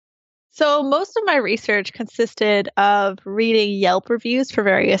So most of my research consisted of reading Yelp reviews for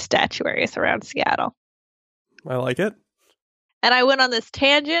various statuaries around Seattle. I like it. And I went on this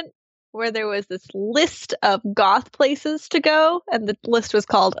tangent where there was this list of goth places to go, and the list was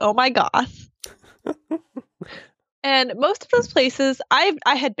called Oh My Goth. And most of those places, I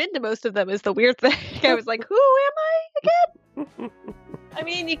had been to most of them is the weird thing. I was like, who am I again? I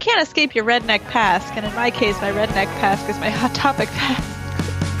mean, you can't escape your redneck past, and in my case, my redneck past is my Hot Topic past.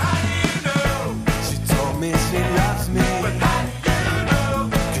 She told me she loves me, but how do you know?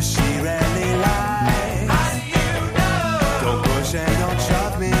 'Cause she rarely lies. How do you know? Don't push and don't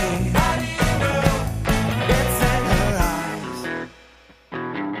shove me. How do you know? It's in her eyes.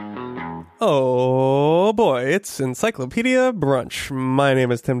 Oh boy, it's Encyclopedia Brunch. My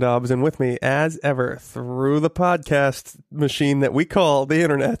name is Tim Dobbs, and with me, as ever, through the podcast machine that we call the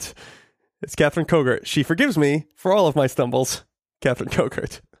internet, it's Catherine Kogert. She forgives me for all of my stumbles. Catherine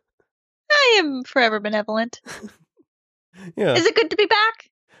Kogert. I am forever benevolent. Yeah. Is it good to be back?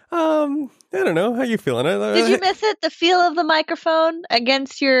 I don't know. How you feeling? Did you miss it? The feel of the microphone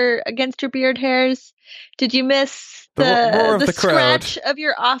against your beard hairs? Did you miss The roar of the crowd. scratch of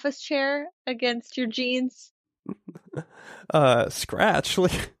your office chair against your jeans? Scratch?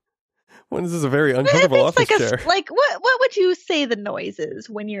 Like, when is this a very uncomfortable office chair? What would you say the noise is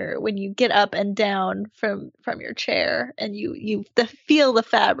when you get up and down from your chair and you feel the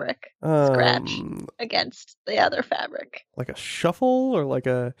fabric scratch against the other fabric? Like a shuffle or like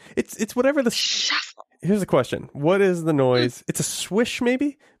a it's whatever the Shuffle. Here's the question. What is the noise? It's a swish,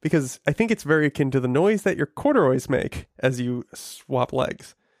 maybe? Because I think it's very akin to the noise that your corduroys make as you swap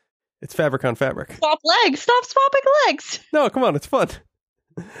legs. It's fabric on fabric. Swap legs. Stop swapping legs. No, come on. It's fun.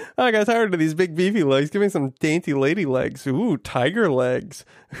 I got tired of these big beefy legs. Give me some dainty lady legs. Ooh, tiger legs.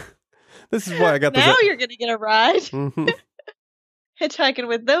 This is why I got this. Now you're going to get a ride. Mm-hmm. Hitchhiking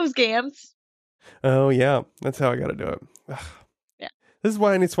with those gams. Oh, yeah. That's how I got to do it. Ugh. Yeah. This is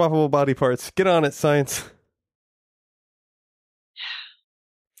why I need swappable body parts. Get on it, science.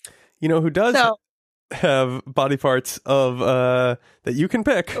 You know who does have body parts of that you can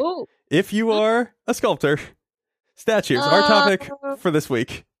pick if you are a sculptor? Statues. Our topic for this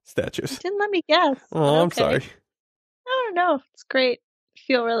week. Statues. You didn't let me guess. Oh, I'm sorry. No. It's great. I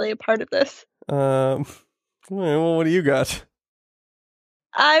feel really a part of this. Well, what do you got?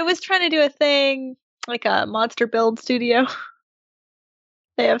 I was trying to do a thing like a monster build studio.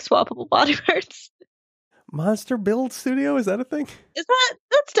 They have swappable body parts. Monster Build Studio? Is that a thing?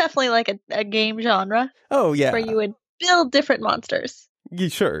 That's definitely like a game genre. Oh, yeah. Where you would build different monsters. Yeah,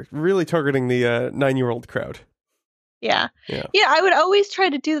 sure. Really targeting the 9-year-old crowd. Yeah. I would always try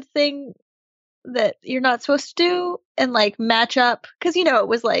to do the thing that you're not supposed to do and like match up because it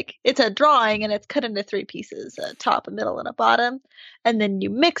was like it's a drawing and it's cut into 3 pieces, a top, a middle, and a bottom, and then you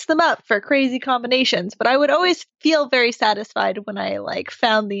mix them up for crazy combinations. But I would always feel very satisfied when I like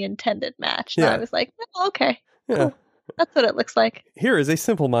found the intended match. And I was like, oh, okay, cool. That's what it looks like. Here is a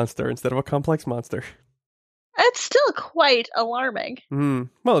simple monster instead of a complex monster. It's still quite alarming.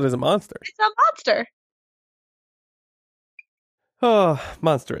 Well, it is a monster. It's a monster. Oh,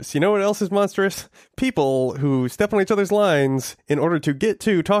 monstrous. You know what else is monstrous? People who step on each other's lines in order to get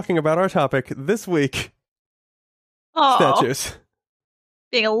to talking about our topic this week. Oh, statues.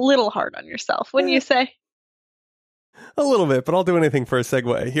 Being a little hard on yourself, wouldn't you say? A little bit, but I'll do anything for a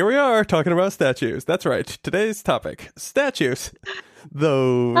segue. Here we are talking about statues. That's right. Today's topic, statues.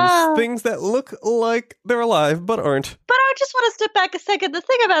 Those things that look like they're alive but aren't. But I just want to step back a second. The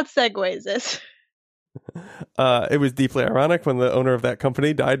thing about segues is... it was deeply ironic when the owner of that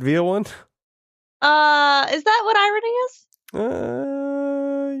company died via one. Is that what irony is?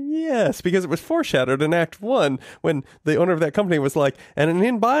 Yes, because it was foreshadowed in Act 1 when the owner of that company was like, and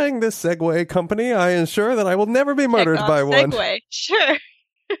in buying this Segway company, I ensure that I will never be murdered by one. Segway, sure.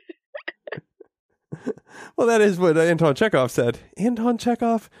 Well, that is what Anton Chekhov said. Anton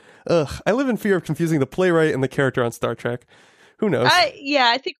Chekhov? Ugh, I live in fear of confusing the playwright and the character on Star Trek. Who knows?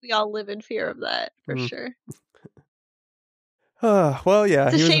 I think we all live in fear of that, for sure. Well, yeah.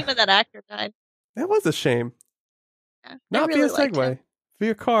 It's a shame that actor died. That was a shame. Yeah, Not really via Segway.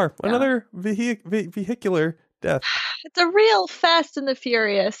 Via car. No. Another vehicular death. It's a real Fast and the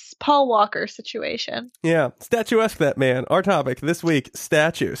Furious Paul Walker situation. Yeah. Statuesque, that man. Our topic this week,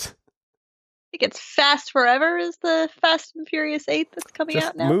 statues. I think it's Fast Forever is the Fast and Furious 8 that's coming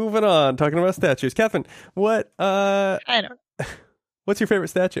out now. Moving on, talking about statues. Catherine, what I don't know. What's your favorite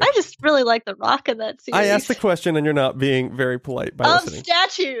statue? I just really like The Rock in that series. I asked the question and you're not being very polite by listening. Of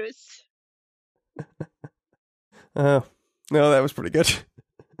statues. No, that was pretty good.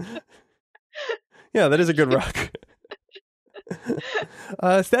 Yeah, that is a good Rock.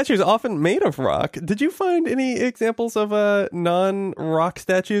 Statues often made of rock. Did you find any examples of non-rock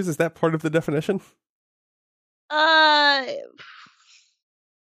statues? Is that part of the definition?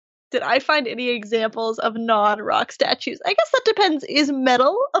 Did I find any examples of non-rock statues? I guess that depends. Is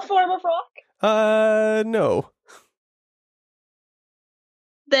metal a form of rock? No.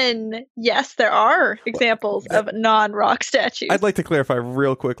 Then yes, there are examples of non-rock statues. I'd like to clarify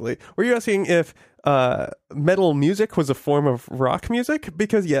real quickly. Were you asking if metal music was a form of rock music?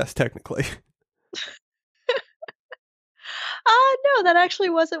 Because yes, technically. No, that actually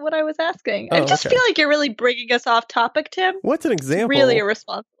wasn't what I was asking. Oh, I just okay. feel like you're really bringing us off topic, Tim. What's an example Really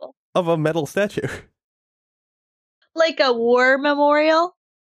irresponsible. of a metal statue? Like a war memorial?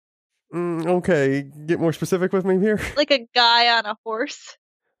 Okay, get more specific with me here. Like a guy on a horse?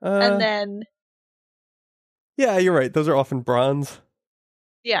 And then... Yeah, you're right. Those are often bronze.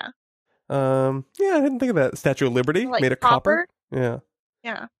 Yeah. Yeah, I didn't think of that. Statue of Liberty, Like made of copper. Yeah.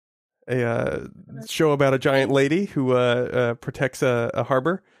 Yeah. A show about a giant lady who protects a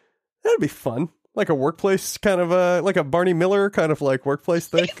harbor. That'd be fun. Like a workplace kind of like a Barney Miller kind of like workplace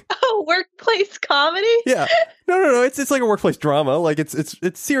thing. A workplace comedy? Yeah. No. It's like a workplace drama. Like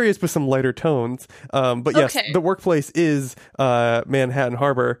it's serious with some lighter tones. But yes, Okay. the workplace is Manhattan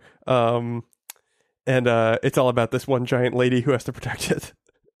Harbor. And it's all about this one giant lady who has to protect it.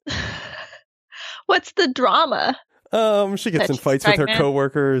 What's the drama? She gets That in she's fights with her pregnant.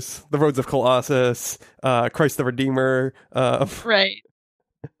 coworkers. The Roads of Colossus, Christ the Redeemer. Right.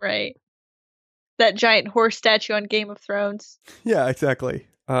 That giant horse statue on Game of Thrones. Yeah, exactly.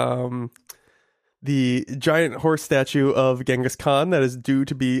 The giant horse statue of Genghis Khan that is due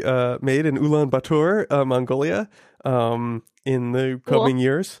to be made in Ulaanbaatar, Mongolia, in the coming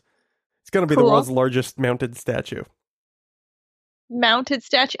years. It's going to be the Cool. world's largest mounted statue. Mounted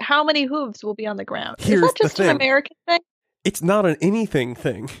statue. How many hooves will be on the ground? Here's Is that the just an thing. American thing? It's not an anything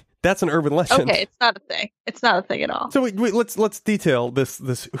thing. That's an urban legend. Okay, it's not a thing. It's not a thing at all. So wait, let's detail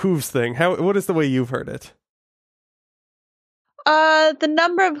this hooves thing. What is the way you've heard it? The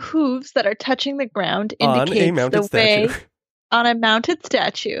number of hooves that are touching the ground On indicates a mounted the way statue. on a mounted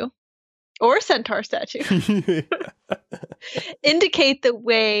statue or centaur statue indicate the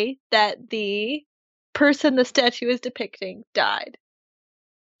way that the person the statue is depicting died.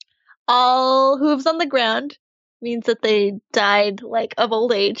 All hooves on the ground means that they died like of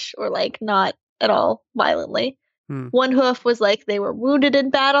old age or like not at all violently. One hoof was like they were wounded in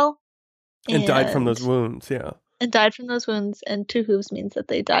battle and died from those wounds, yeah. And died from those wounds, and two hooves means that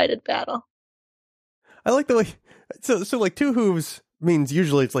they died in battle. I like the way so like two hooves means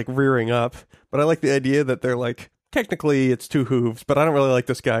usually it's like rearing up, but I like the idea that they're like technically it's two hooves, but I don't really like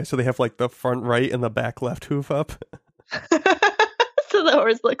this guy, so they have like the front right and the back left hoof up. So the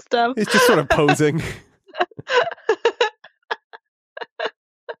horse looks dumb. He's just sort of posing.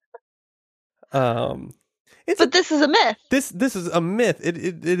 But this is a myth. This is a myth. It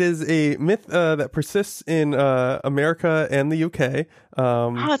is a myth that persists in America and the UK.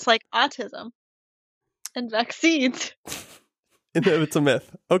 Oh, it's like autism and vaccines. It's a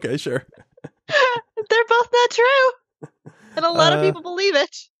myth. Okay, sure. They're both not true. And a lot of people believe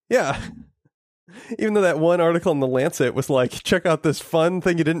it. Yeah. Even though that one article in the Lancet was like, check out this fun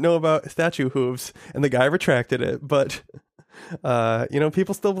thing you didn't know about statue hooves, and the guy retracted it, but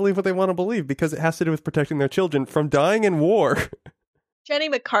people still believe what they want to believe because it has to do with protecting their children from dying in war. Jenny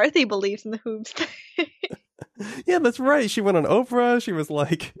McCarthy believes in the hooves thing. Yeah, that's right. She went on Oprah. She was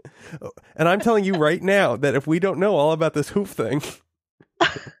like, and I'm telling you right now that if we don't know all about this hoof thing,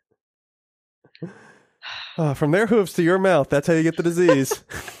 from their hooves to your mouth, that's how you get the disease.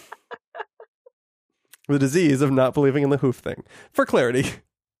 The disease of not believing in the hoof thing. For clarity,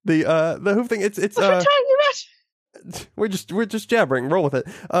 the hoof thing. It's What are we talking about? we're just jabbering. Roll with it.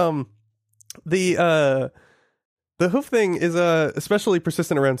 The hoof thing is especially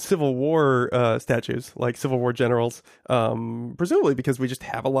persistent around Civil War statues, like Civil War generals. Presumably because we just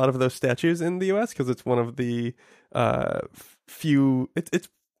have a lot of those statues in the U.S. because it's one of the few.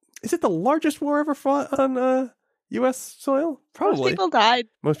 Is it the largest war ever fought on U.S. soil? Probably. Most people died.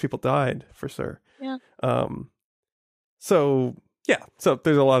 Most people died, for sure. Yeah. So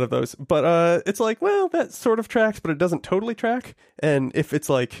there's a lot of those, but it's like, well, that sort of tracks, but it doesn't totally track. And if it's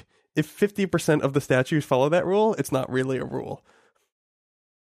like, if 50% of the statues follow that rule, it's not really a rule.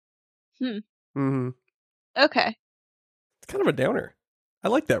 Mm-hmm. Okay. It's kind of a downer. I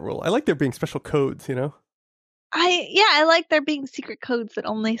like that rule. I like there being special codes, you know? I like there being secret codes that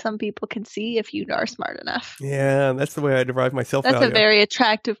only some people can see if you are smart enough. Yeah, that's the way I derive my self-value. That's a very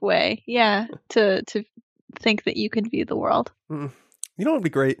attractive way, to think that you can view the world. You know what would be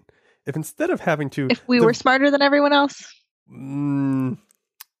great? If instead of having to... If we were smarter than everyone else?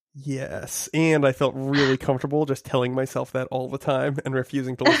 Yes, and I felt really comfortable just telling myself that all the time and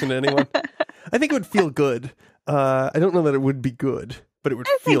refusing to listen to anyone. I think it would feel good. I don't know that it would be good, but it would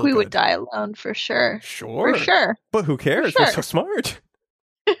feel good. I think we would die alone for sure. Sure. For sure. But who cares? We're so smart.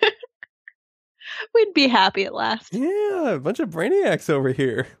 We'd be happy at last. Yeah, a bunch of brainiacs over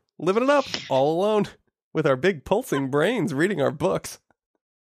here, living it up, all alone, with our big pulsing brains, reading our books.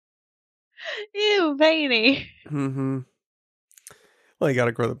 Ew, veiny. Mm-hmm. Well, you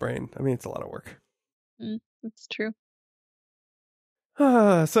gotta grow the brain. I mean, it's a lot of work. That's true.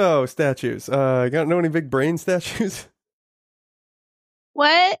 So, statues. You got know any big brain statues?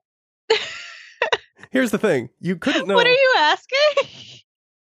 What? Here's the thing. You couldn't know... What are you asking?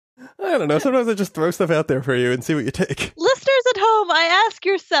 I don't know. Sometimes I just throw stuff out there for you and see what you take. Listeners at home, I ask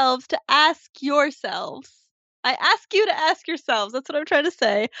yourselves to ask yourselves. I ask you to ask yourselves. That's what I'm trying to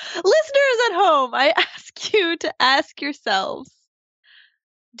say. Listeners at home, I ask you to ask yourselves.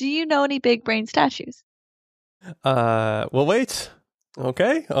 Do you know any big brain statues? Well, wait.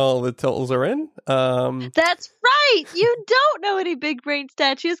 Okay, all the totals are in. That's right. You don't know any big brain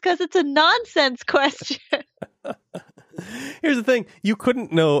statues because it's a nonsense question. Here's the thing. You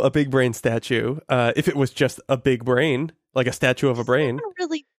couldn't know a big brain statue if it was just a big brain, like a statue of a brain. I don't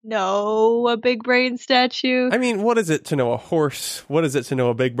really know a big brain statue. I mean, what is it to know a horse? What is it to know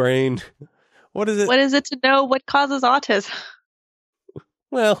a big brain? What is it? What is it to know what causes autism?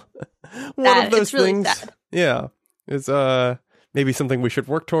 Well, one of those really things. Sad. Yeah. It's maybe something we should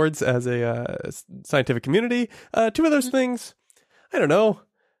work towards as a scientific community. Two of those things. I don't know.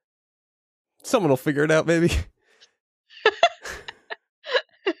 Someone will figure it out, maybe.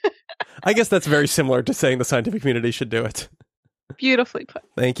 I guess that's very similar to saying the scientific community should do it. Beautifully put.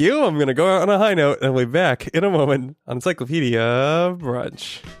 Thank you. I'm going to go out on a high note and we'll be back in a moment on Encyclopedia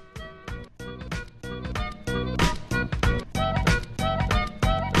Brunch.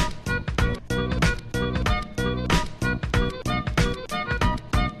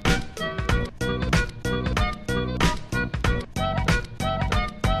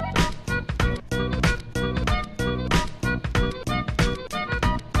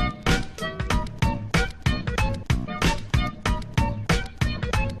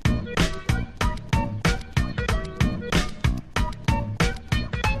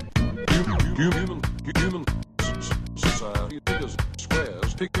 Human society, figures,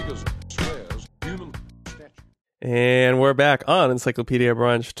 squares, human statue. And we're back on Encyclopedia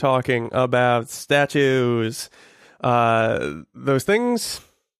Brunch talking about statues. Those things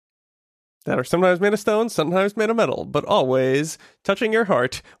that are sometimes made of stone, sometimes made of metal, but always touching your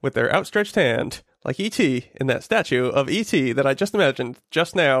heart with their outstretched hand, like E.T. in that statue of E.T. that I just imagined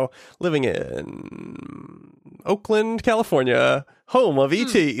just now, living in Oakland, California, home of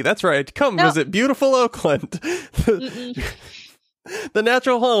E.T. That's right. Come visit beautiful Oakland. The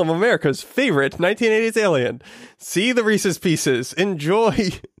natural home of America's favorite 1980s alien. See the Reese's Pieces. Enjoy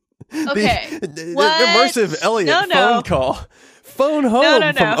the immersive Elliot phone call. Phone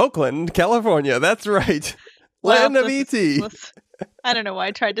home from Oakland, California. That's right. Land of E.T. I don't know why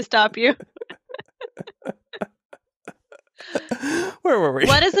I tried to stop you. Where were we?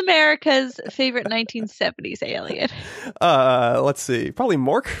 What is America's favorite 1970s alien? Let's see. Probably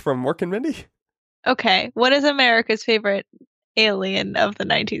Mork from Mork and Mindy. Okay. What is America's favorite alien of the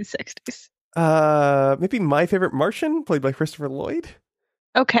 1960s? Maybe My Favorite Martian, played by Christopher Lloyd.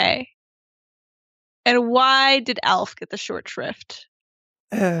 Okay. And why did Alf get the short shrift?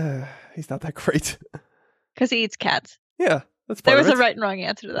 He's not that great. Because he eats cats. Yeah, that's part There of was it. a right and wrong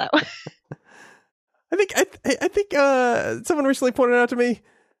answer to that one. I think someone recently pointed out to me,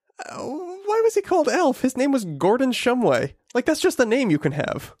 why was he called Elf? His name was Gordon Shumway. Like, that's just a name you can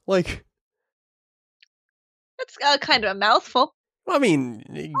have. Like, that's kind of a mouthful. I mean,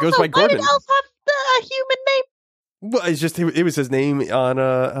 he goes by Gordon. Why did Elf have the human name? Well, it's just it was his name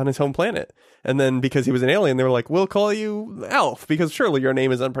on his home planet, and then because he was an alien, they were like, "We'll call you Alf because surely your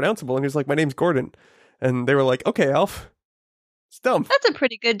name is unpronounceable." And he was like, "My name's Gordon," and they were like, "Okay, Alf." It's dumb. That's a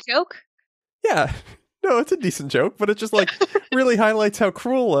pretty good joke. Yeah, no, it's a decent joke, but it just like really highlights how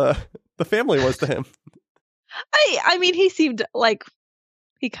cruel the family was to him. I mean, he seemed like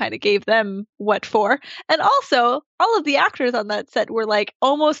he kind of gave them what for. And also, all of the actors on that set were like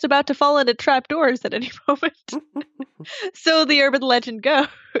almost about to fall into trapdoors at any moment. So the urban legend goes.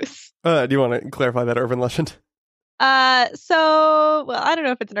 Do you want to clarify that urban legend? Well, I don't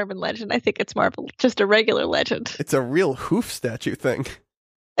know if it's an urban legend. I think it's more of just a regular legend. It's a real hoof statue thing.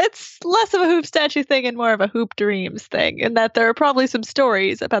 It's less of a Hoop statue thing and more of a Hoop Dreams thing, in that there are probably some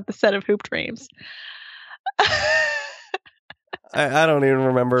stories about the set of Hoop Dreams. I don't even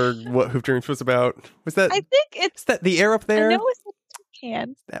remember what Hoop Dreams was about. Was that? I think it's Is that the air up I there? know it's a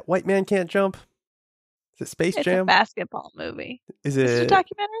can. That white man can't jump. Is it Space It's a Jam? basketball movie. Is Is it a it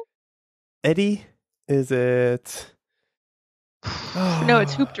documentary? Eddie? Is it? No,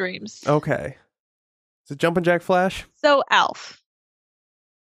 it's Hoop Dreams. Okay. Is it Jumpin' Jack Flash? So Alf.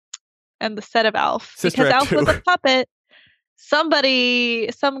 And the set of Alf. Sister because Act Alf was 2. a puppet.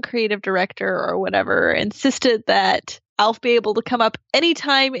 Some creative director or whatever insisted that Alf be able to come up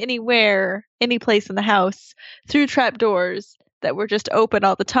anytime, anywhere, any place in the house through trapdoors that were just open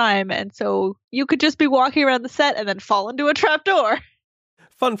all the time. And so you could just be walking around the set and then fall into a trapdoor.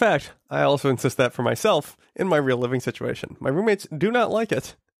 Fun fact, I also insist that for myself in my real living situation. My roommates do not like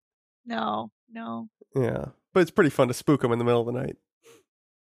it. No. Yeah. But it's pretty fun to spook them in the middle of the night.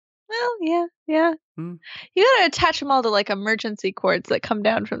 Well, yeah. Hmm. You gotta attach them all to like emergency cords that come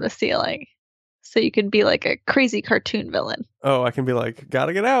down from the ceiling. So you can be like a crazy cartoon villain. Oh, I can be like,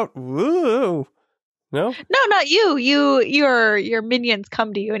 gotta get out. Woo! No? No, not you. Your minions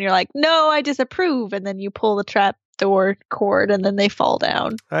come to you and you're like, no, I disapprove. And then you pull the trap door cord and then they fall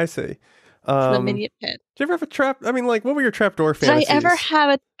down I see. to the minion pit. Did you ever have a trap? I mean, like, what were your trapdoor Did fantasies? I ever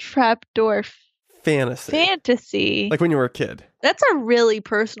have a trapdoor fantasy? fantasy? Like when you were a kid? That's a really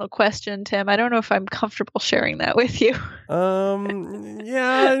personal question, Tim. I don't know if I'm comfortable sharing that with you.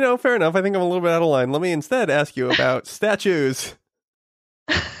 Yeah, no, fair enough. I think I'm a little bit out of line. Let me instead ask you about statues.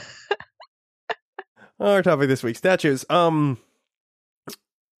 Our topic this week, statues.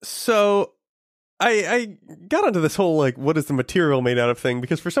 So I got onto this whole, like, what is the material made out of thing,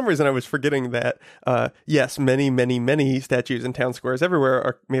 because for some reason I was forgetting that, yes, many statues in town squares everywhere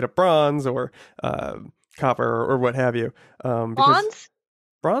are made of bronze or copper or what have you. Bronze?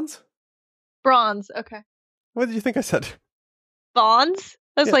 Bronze? Bronze. Okay. What did you think I said? Bonds?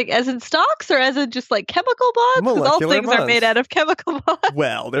 As Yeah. like as in stocks or as in just like chemical bonds? Because all Molecular things are bonds. made out of chemical bonds.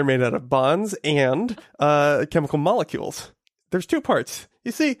 Well, they're made out of bonds and chemical molecules. There's two parts.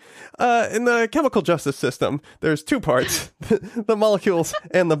 You see, in the chemical justice system, there's two parts: the molecules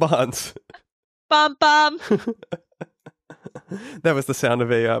and the bonds. Bum bum. That was the sound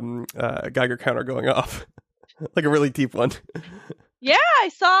of a Geiger counter going off, like a really deep one. Yeah, I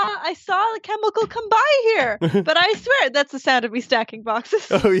saw the chemical come by here. But I swear that's the sound of me stacking boxes.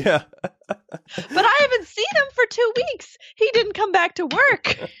 Oh yeah. But I haven't seen him for 2 weeks. He didn't come back to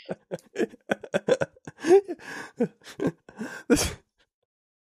work.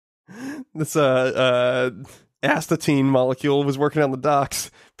 This astatine molecule was working on the docks.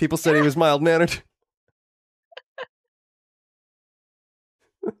 People said he was mild mannered.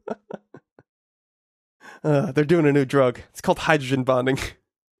 They're doing a new drug. It's called hydrogen bonding.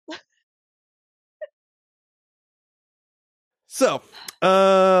 So,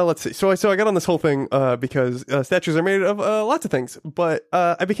 let's see. So I got on this whole thing because statues are made of lots of things, but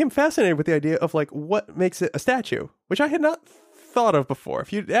I became fascinated with the idea of, like, what makes it a statue, which I had not thought of before.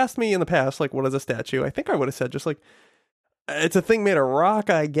 If you'd asked me in the past, like, what is a statue, I think I would have said just like, it's a thing made of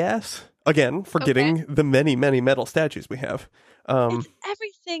rock, I guess. Again, forgetting the many metal statues we have. It's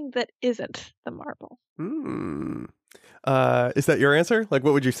everything that isn't the marble. Is that your answer? Like,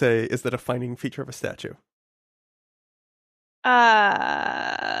 what would you say is the defining feature of a statue?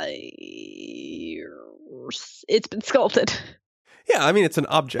 It's been sculpted. Yeah, I mean, it's an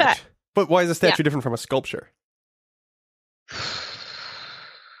object. Fact. But why is a statue different from a sculpture?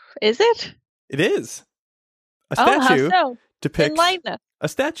 Is it? It is. A How statue so? depicts Enlighten us. a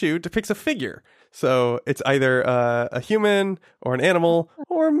statue depicts a figure. So it's either a human or an animal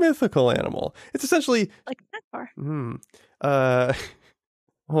or a mythical animal. It's essentially Like that far.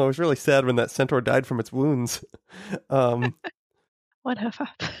 Well, I was really sad when that centaur died from its wounds. One hoof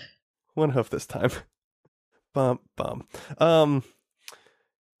up. One hoof this time. Bum.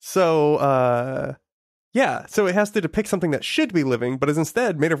 So it has to depict something that should be living, but is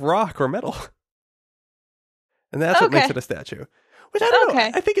instead made of rock or metal. And that's what makes it a statue. Which I don't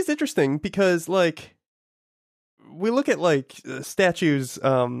know. I think is interesting because, like, we look at, like, statues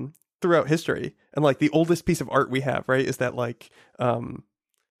throughout history, and, like, the oldest piece of art we have, right, is that, like,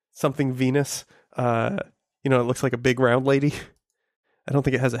 something Venus. It looks like a big round lady. I don't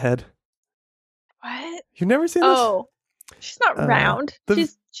think it has a head. What? You've never seen this? Oh, she's not round.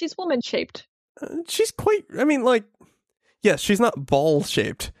 She's woman shaped. She's quite. I mean, like, yes, she's not ball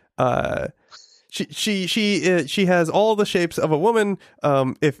shaped. She has all the shapes of a woman.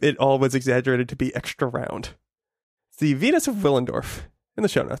 If it all was exaggerated to be extra round. It's the Venus of Willendorf in the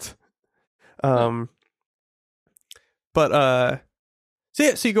show notes. So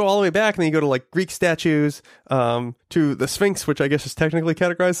you go all the way back, and then you go to, like, Greek statues, to the Sphinx, which I guess is technically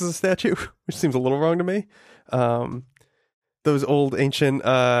categorized as a statue, which seems a little wrong to me. those old ancient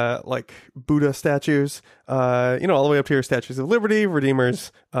like Buddha statues, all the way up to your statues of Liberty,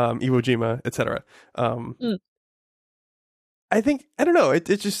 Redeemers, Iwo Jima, etc. I think, I don't know, it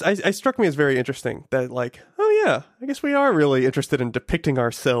just I struck me as very interesting that, like, oh yeah, I guess we are really interested in depicting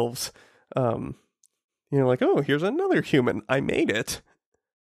ourselves. Like, oh, here's another human. I made it.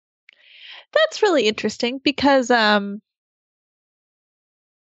 That's really interesting because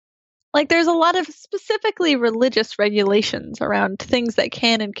like there's a lot of specifically religious regulations around things that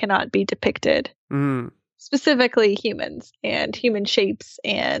can and cannot be depicted. Specifically humans and human shapes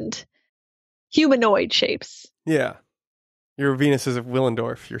and humanoid shapes. Yeah. Your Venuses of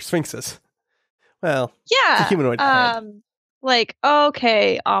Willendorf, your Sphinxes. Well, yeah, it's a humanoid head. Like,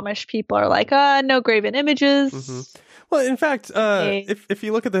 okay, Amish people are like, no graven images. Mm-hmm. Well, in fact, if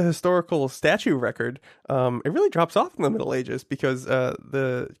you look at the historical statue record, it really drops off in the Middle Ages because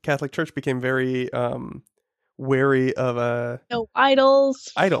the Catholic Church became very wary of no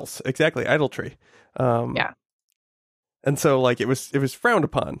idols. Idols, exactly, idolatry. Yeah, and so like it was frowned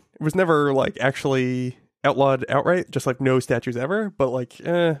upon. It was never like actually outlawed outright, just like no statues ever. But like, we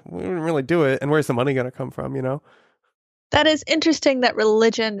didn't really do it. And where's the money going to come from? That is interesting that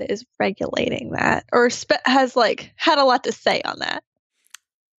religion is regulating that, or has like had a lot to say on that.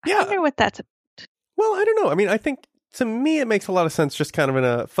 Yeah. I wonder what that's about. Well, I don't know. I mean, I think to me it makes a lot of sense, just kind of in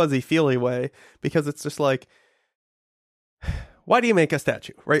a fuzzy feely way, because it's just like, why do you make a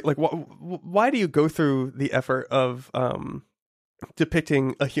statue, right? Like, why do you go through the effort of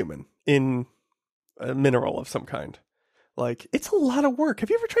depicting a human in a mineral of some kind? Like, it's a lot of work. Have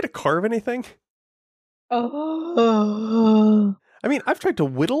you ever tried to carve anything? Oh. I mean, I've tried to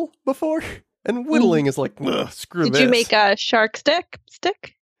whittle before, and whittling is like, screw this. Did you make a shark stick?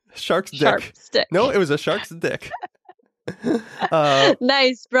 Shark's dick. Sharp stick. No, it was a shark's dick.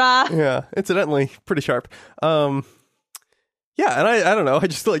 Nice, brah. Yeah, incidentally, pretty sharp. Yeah, and I don't know. I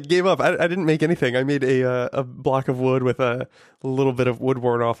just like gave up. I didn't make anything. I made a block of wood with a little bit of wood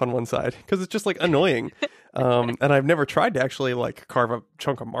worn off on one side because it's just like annoying. And I've never tried to actually like carve a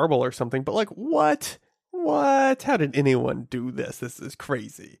chunk of marble or something. But like, what? How did anyone do this? This is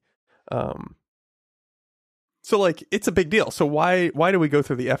crazy. So like, it's a big deal. So why do we go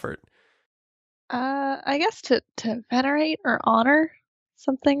through the effort? I guess to venerate or honor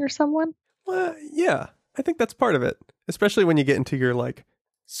something or someone. Well, yeah, I think that's part of it. Especially when you get into your like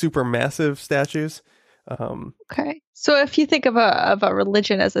super massive statues. Okay, so if you think of a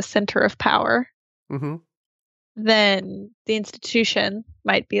religion as a center of power, then the institution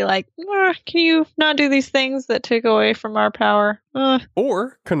might be like, can you not do these things that take away from our power?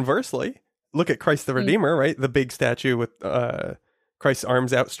 Or conversely, look at Christ the Redeemer, right? The big statue with Christ's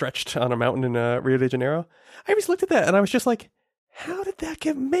arms outstretched on a mountain in Rio de Janeiro. I always looked at that and I was just like, how did that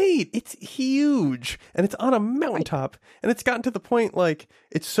get made? It's huge and it's on a mountaintop and it's gotten to the point like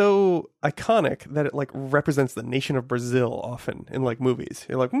it's so iconic that it like represents the nation of Brazil often in like movies.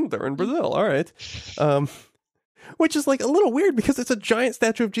 You're like, they're in Brazil. All right. Which is like a little weird because it's a giant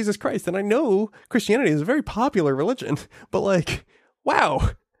statue of Jesus Christ. And I know Christianity is a very popular religion, but like,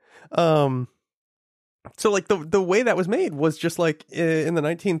 wow. So like the way that was made was just like in the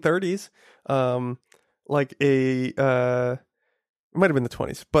 1930s, like it might have been the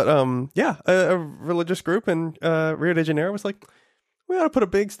 20s, but a religious group in Rio de Janeiro was like, we ought to put a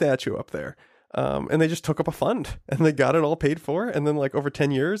big statue up there. And they just took up a fund and they got it all paid for. And then like over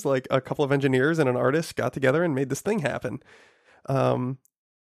 10 years, like a couple of engineers and an artist got together and made this thing happen.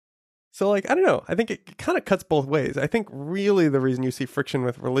 So like, I don't know. I think it kind of cuts both ways. I think really the reason you see friction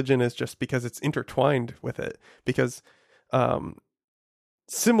with religion is just because it's intertwined with it. Because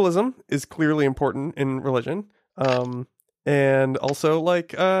symbolism is clearly important in religion. And also,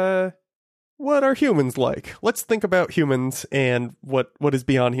 like, what are humans like? Let's think about humans and what is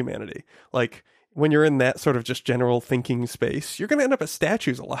beyond humanity. Like, when you're in that sort of just general thinking space, you're going to end up at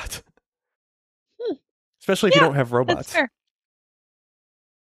statues a lot. Especially if you don't have robots. That's fair.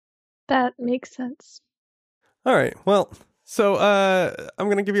 That makes sense. All right. Well, so I'm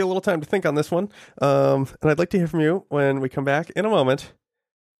going to give you a little time to think on this one. And I'd like to hear from you when we come back in a moment.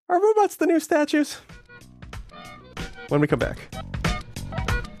 Are robots the new statues? When we come back.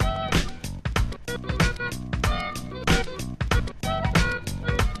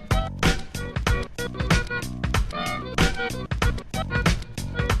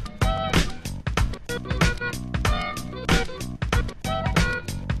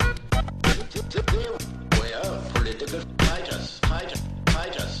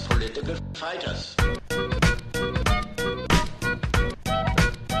 Political fighters.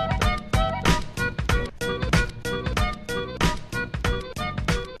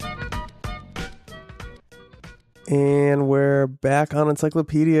 And we're back on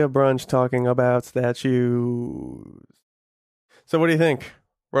Encyclopedia Brunch talking about statues. So what do you think?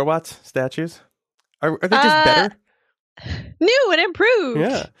 Robots? Statues? Are they just better? New and improved.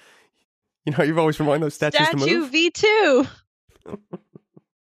 Yeah. You know, you've always been wanting those statues to Statue move. V2.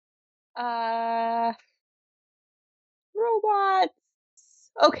 Robots.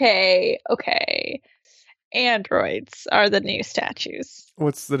 Okay. Androids are the new statues.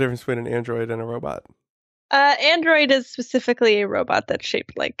 What's the difference between an android and a robot? Android is specifically a robot that's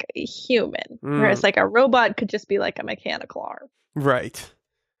shaped like a human, whereas like a robot could just be like a mechanical arm. Right.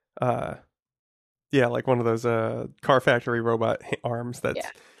 Yeah, like one of those car factory robot arms that's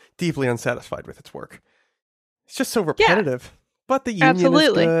deeply unsatisfied with its work. It's just so repetitive. But the union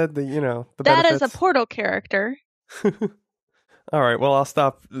Absolutely. is good. The That benefits. is a Portal character. All right. Well, I'll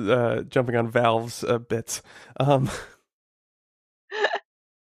stop jumping on Valve's bits.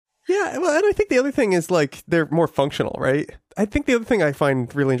 Yeah, well, and I think the other thing is like they're more functional, right? I think the other thing I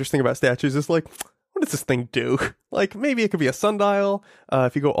find really interesting about statues is like, what does this thing do? Like maybe it could be a sundial.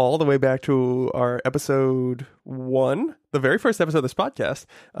 If you go all the way back to our episode 1, the very first episode of this podcast,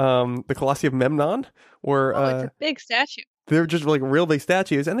 the Colosseum Memnon, where It's a big statue. they're just like real big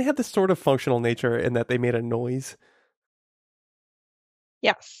statues, and they had this sort of functional nature in that they made a noise.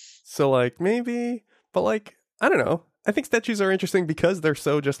 Yes. So like maybe, but like I don't know. I think statues are interesting because they're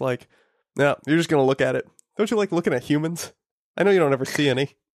so just like, no, you're just gonna look at it. Don't you like looking at humans? I know you don't ever see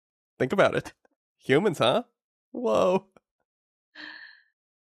any. Think about it. Humans, huh? Whoa.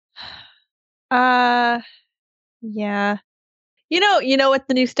 Yeah. You know what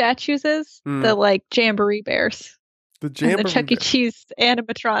the new statues is? The like Jamboree bears. The And Jamboree the Chuck E. Cheese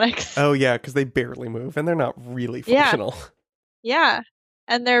animatronics. Oh yeah, because they barely move and they're not really functional. Yeah.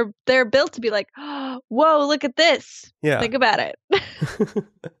 And they're built to be like, oh, whoa, look at this. Yeah. Think about it.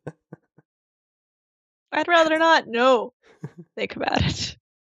 I'd rather not. No. Think about it.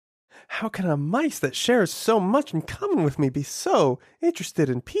 How can a mice that shares so much in common with me be so interested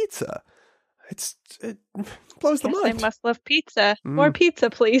in pizza? It blows the Guess mind. I must love pizza. More pizza,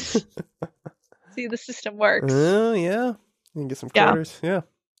 please. See, the system works. Oh yeah. You can get some Yeah. quarters. Yeah.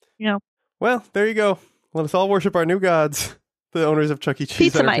 Yeah. Well, there you go. Let us all worship our new gods, the owners of Chuck E. Cheese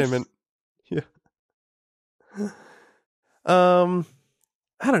Pizza mice. Entertainment. Yeah.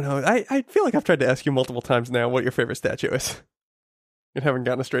 I don't know. I feel like I've tried to ask you multiple times now what your favorite statue is, and haven't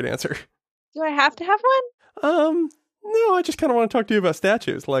gotten a straight answer. Do I have to have one? No, I just kind of want to talk to you about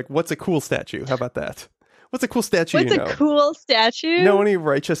statues. Like, what's a cool statue? How about that? What's a cool statue What's you know? a cool statue? Know any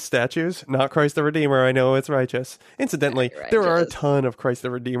righteous statues? Not Christ the Redeemer. I know it's righteous. Incidentally, Very there are a righteous. ton of Christ the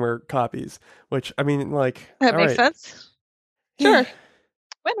Redeemer copies, which, I mean, like... That all makes right. sense. Sure.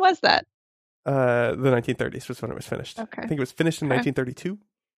 When was that? The 1930s was when it was finished. Okay. I think it was finished in Okay.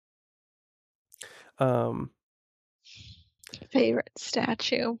 1932. Favorite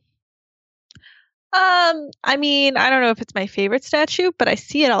statue. I mean, I don't know if it's my favorite statue, but I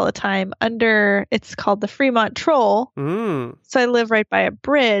see it all the time it's called the Fremont Troll. Mm. So I live right by a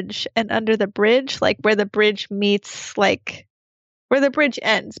bridge, and under the bridge, like where the bridge meets, like where the bridge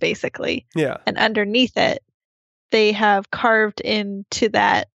ends, basically, Yeah. and underneath it, they have carved into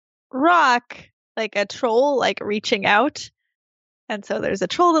that rock like a troll, like reaching out. And so there's a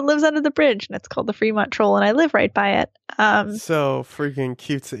troll that lives under the bridge, and it's called the Fremont Troll, and I live right by it. So freaking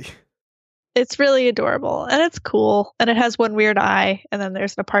cutesy. It's really adorable, and it's cool, and it has one weird eye, and then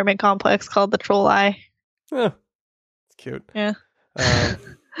there's an apartment complex called the Troll Eye. Oh, it's cute. Yeah.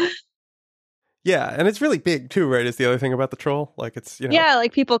 Yeah, and it's really big too, right? Is the other thing about the troll. Like it's, Yeah,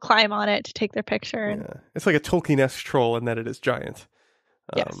 like people climb on it to take their picture. And yeah. It's like a Tolkien-esque troll in that it is giant.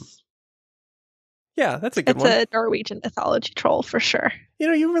 yes. Yeah, that's a good It's one. a Norwegian mythology troll for sure.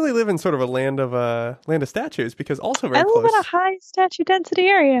 You really live in sort of a land of statues because also very I close. live in a high statue density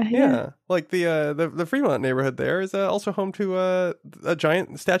area. Yeah, like the Fremont neighborhood there is also home to a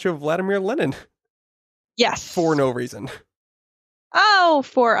giant statue of Vladimir Lenin Yes. for no reason. Oh,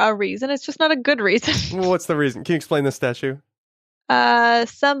 for a reason. It's just not a good reason. Well, what's the reason? Can you explain this statue?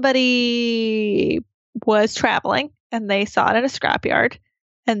 Somebody was traveling and they saw it in a scrapyard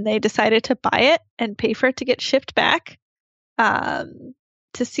and they decided to buy it and pay for it to get shipped back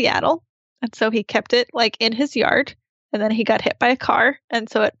to Seattle. And so he kept it like in his yard, and then he got hit by a car, and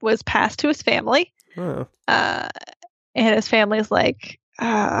so it was passed to his family. Oh. And his family's like,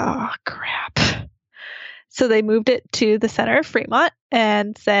 oh crap. So they moved it to the center of Fremont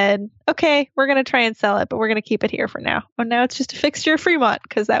and said, okay, we're going to try and sell it, but we're going to keep it here for now. And now it's just a fixture of Fremont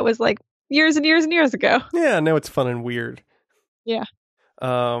because that was like years and years and years ago. Yeah, now it's fun and weird. Yeah.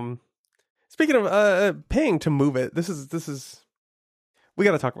 Speaking of paying to move it, this is we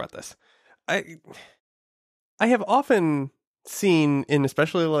got to talk about this. I I have often seen in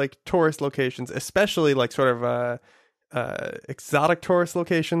especially like tourist locations, especially like sort of exotic tourist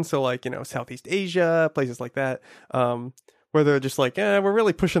locations, so like, Southeast Asia, places like that, where they're just like, we're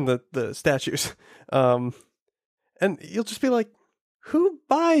really pushing the statues. And you'll just be like, who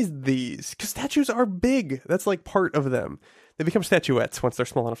buys these? Because statues are big. That's like part of them. They become statuettes once they're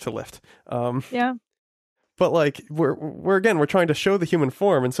small enough to lift. Yeah. But like we're trying to show the human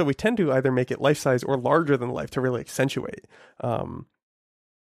form, and so we tend to either make it life size or larger than life to really accentuate.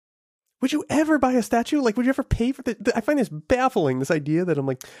 Would you ever buy a statue? Like, would you ever pay for I find this baffling, this idea that I'm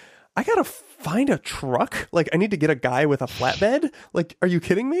like, I gotta find a truck? Like, I need to get a guy with a flatbed? Like, are you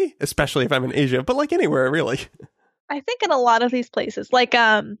kidding me? Especially if I'm in Asia, but like anywhere, really. I think in a lot of these places, like,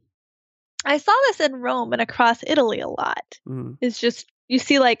 I saw this in Rome and across Italy a lot. It's just, you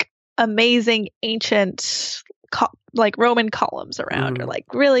see like amazing ancient like Roman columns around, or like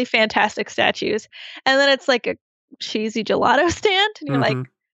really fantastic statues. And then it's like a cheesy gelato stand. And you're like,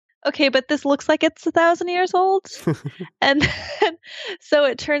 okay, but this looks like it's 1,000 years old. And then, so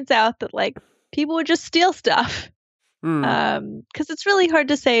it turns out that like people would just steal stuff. Because it's really hard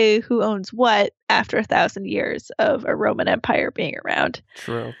to say who owns what after 1,000 years of a Roman Empire being around.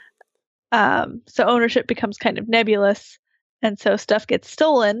 True. So ownership becomes kind of nebulous. And so stuff gets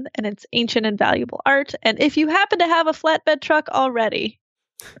stolen, and it's ancient and valuable art. And if you happen to have a flatbed truck already,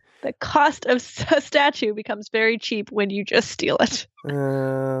 the cost of a statue becomes very cheap when you just steal it.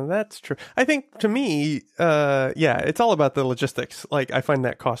 That's true. I think to me, it's all about the logistics. Like, I find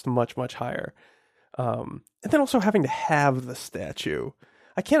that cost much, much higher. And then also having to have the statue.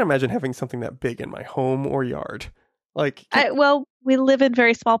 I can't imagine having something that big in my home or yard. Like, we live in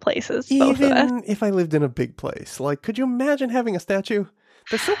very small places, both of us. Even if I lived in a big place, like, could you imagine having a statue?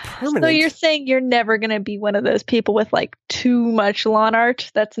 They're so permanent. So you're saying you're never going to be one of those people with like too much lawn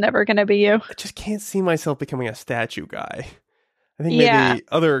art? That's never going to be you? I just can't see myself becoming a statue guy. I think maybe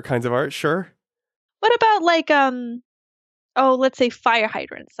other kinds of art, sure. What about like, let's say fire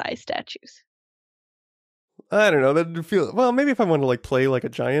hydrant size statues? I don't know. That'd feel, well, maybe if I wanted to like play like a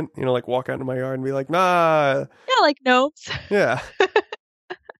giant, like walk out into my yard and be like, nah. Yeah, like gnomes. Yeah.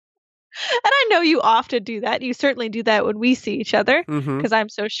 And I know you often do that. You certainly do that when we see each other, because I'm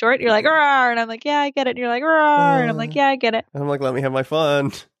so short. You're like, "Rawr," and I'm like, yeah, I get it. And you're like, "Rawr," and I'm like, yeah, I get it. I'm like, let me have my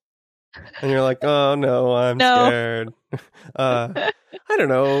fun. And you're like, oh no, I'm scared. I don't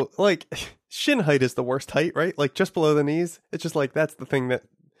know. Like, shin height is the worst height, right? Like just below the knees. It's just like, that's the thing that,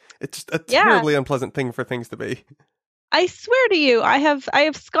 it's just a terribly unpleasant thing for things to be. I swear to you, I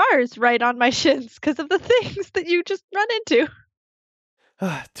have scars right on my shins because of the things that you just run into.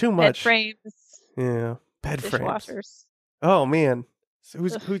 Too much. Bed frames. Yeah. Bed dishwashers. frames. Oh man. So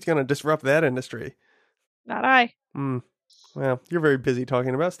who's going to disrupt that industry? Not I. Well, you're very busy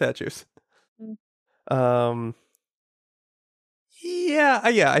talking about statues. Yeah,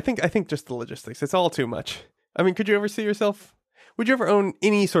 I think just the logistics. It's all too much. I mean, could you ever see yourself? Would you ever own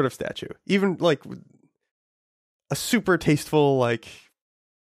any sort of statue? Even like a super tasteful, like,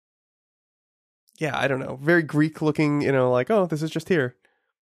 yeah, I don't know, very Greek looking, like, oh, this is just here.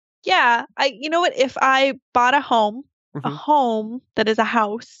 Yeah, you know what? If I bought a home that is a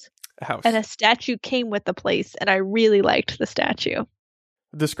house, and a statue came with the place, and I really liked the statue.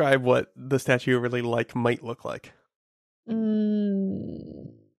 Describe what the statue you really like might look like.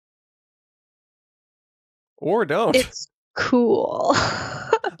 Or don't. It's cool.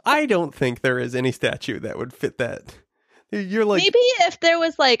 I don't think there is any statue that would fit that. You're like, maybe if there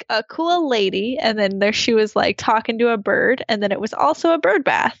was like a cool lady, and then she was like talking to a bird, and then it was also a bird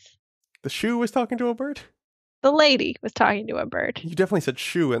bath. The shoe was talking to a bird? The lady was talking to a bird. You definitely said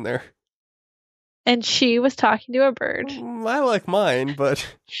shoe in there. And she was talking to a bird. I like mine,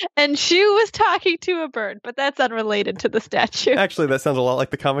 but... And Shoe was talking to a bird, but that's unrelated to the statue. Actually, that sounds a lot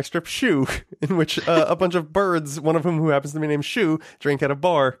like the comic strip Shoe, in which a bunch of birds, one of who happens to be named Shoe, drink at a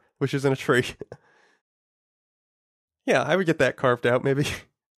bar, which is in a tree. Yeah, I would get that carved out, maybe.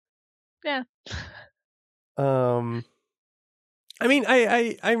 Yeah. I mean,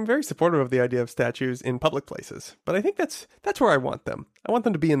 I'm very supportive of the idea of statues in public places, but I think that's where I want them. I want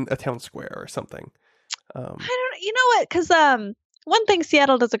them to be in a town square or something. I don't, you know what? Because one thing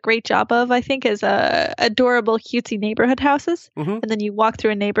Seattle does a great job of, I think, is adorable, cutesy neighborhood houses. And then you walk through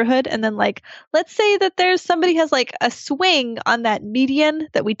a neighborhood, and then like, let's say that there's somebody has like a swing on that median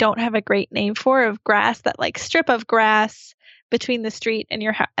that we don't have a great name for, of grass, that like strip of grass between the street and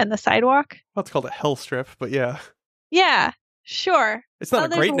and the sidewalk. Well, it's called a hell strip, but yeah. Yeah. Sure. It's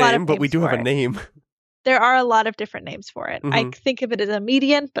not a great name, but we do have a name. There are a lot of different names for it. I think of it as a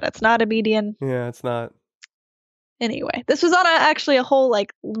median, but it's not a median. Yeah, it's not. Anyway, this was on actually a whole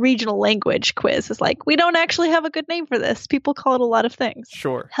like regional language quiz. It's like, we don't actually have a good name for this. People call it a lot of things.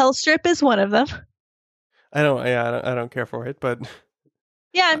 Sure. Hellstrip is one of them. I don't care for it, but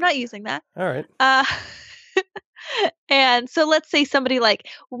Yeah, I'm not using that. all right. And so let's say somebody might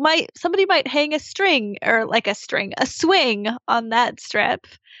hang a string or like a swing on that strip,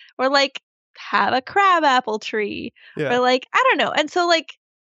 or like have a crabapple tree, Yeah. or like, I don't know. And so like,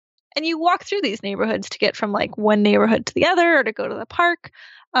 and you walk through these neighborhoods to get from like one neighborhood to the other, or to go to the park.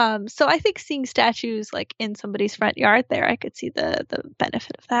 So I think seeing statues like in somebody's front yard there, I could see the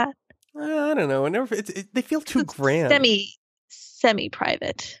benefit of that. I don't know. They feel too grand.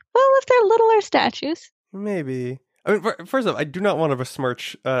 Semi-private. Well, if they're littler statues. Maybe. I mean, first off, I do not want to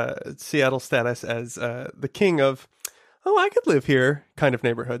besmirch Seattle status as the king of, oh, I could live here kind of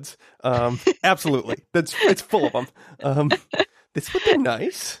neighborhoods. Absolutely. It's full of them. But they're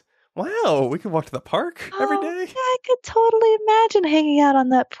nice. Wow, we could walk to the park every day. Yeah, I could totally imagine hanging out on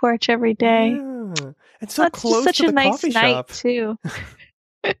that porch every day. Yeah. And so That's close just such to the a nice coffee night shop. too.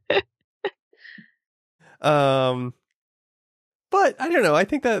 But I don't know. I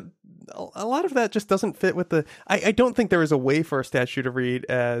think that a lot of that just doesn't fit with the. I don't think there is a way for a statue to read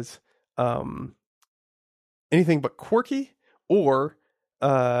as anything but quirky or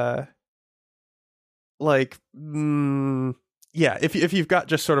yeah. If you've got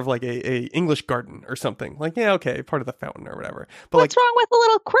just sort of like a English garden or something, like, yeah, okay, part of the fountain or whatever. But What's wrong with a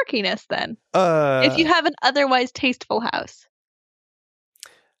little quirkiness then? like If you have an otherwise tasteful house.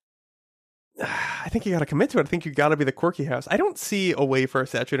 I think you got to commit to it. I think you got to be the quirky house. I don't see a way for a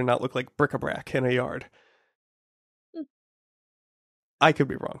statue to not look like bric-a-brac in a yard. I could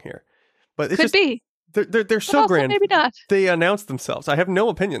be wrong here, but it's Could be. They're so also grand. maybe not. They announced themselves. I have no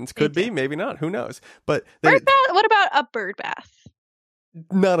opinions. Could Me be, too. maybe not. Who knows? But Bird bath? What about a bird bath?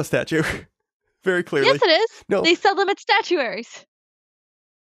 not a statue. Very clearly. Yes, it is. No. They sell them at statuaries.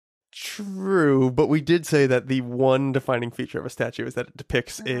 True, but we did say that the one defining feature of a statue is that it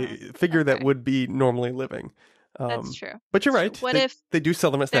depicts a figure that okay. would be normally living. That's true. But you're So right. what they, if they do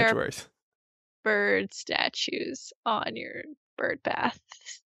sell them at they're- statuaries? Bird statues on your bird bath.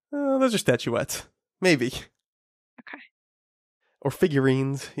 Those are statuettes. Maybe. Okay. Or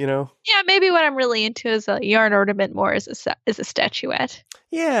figurines, you know? Yeah, maybe what I'm really into is a yarn ornament more as a statuette.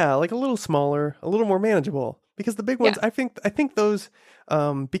 Yeah, like a little smaller, a little more manageable. Because the big ones, I think those,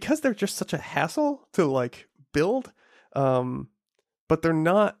 because they're just such a hassle to like build, but they're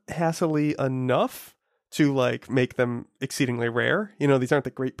not hassly enough to like make them exceedingly rare. You know, these aren't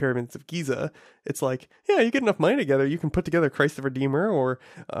the Great Pyramids of Giza. It's like, yeah, you get enough money together, you can put together Christ the Redeemer, or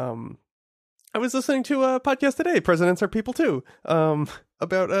I was listening to a podcast today, Presidents Are People Too,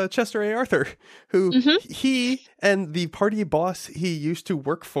 about Chester A. Arthur, who he and the party boss he used to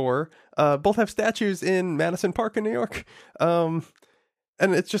work for both have statues in Madison Park in New York. And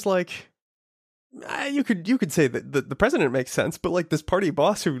it's just like, you could say that the president makes sense, but like this party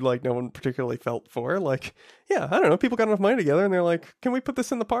boss who like no one particularly felt for, like, yeah, I don't know, people got enough money together and they're like, can we put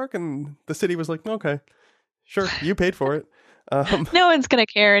this in the park? And the city was like, okay, sure, you paid for it. No one's gonna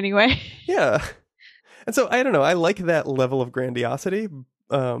care anyway. Yeah. And so I don't know, I like that level of grandiosity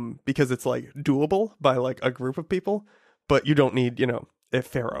because it's like doable by like a group of people, but you don't need, you know, a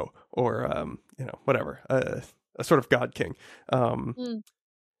pharaoh or you know, whatever, a sort of god king.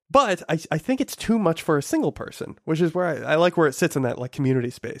 But I think it's too much for a single person, which is where I like where it sits in that like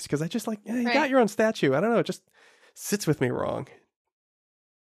community space, because I just like, you got your own statue. I don't know, it just sits with me wrong.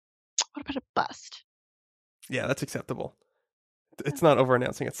 What about a bust? Yeah, that's acceptable. It's not over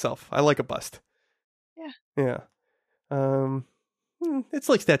announcing itself. I like a bust. Yeah. It's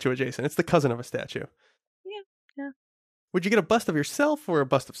like statue adjacent. It's the cousin of a statue. Yeah. Would you get a bust of yourself or a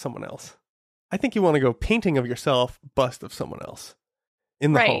bust of someone else? I think you want to go painting of yourself, bust of someone else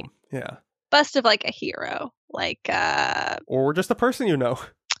in the home. Yeah. Bust of like a hero, like or just a person you know.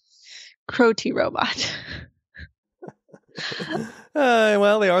 Crow T Robot.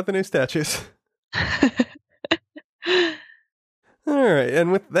 Well, they are the new statues. All right,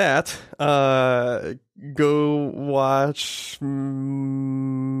 and with that, go watch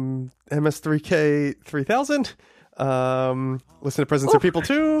MS3K 3000. Listen to Presents Are People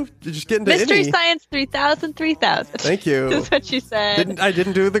Too. You just get into Mystery Science 3000. Thank you. That's what you said. I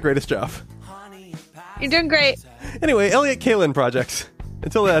didn't do the greatest job. You're doing great. Anyway, Elliot Kalin projects.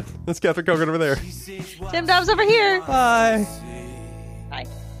 Until then, that's Catherine Kogan over there. Tim Dobbs over here. Bye. Bye.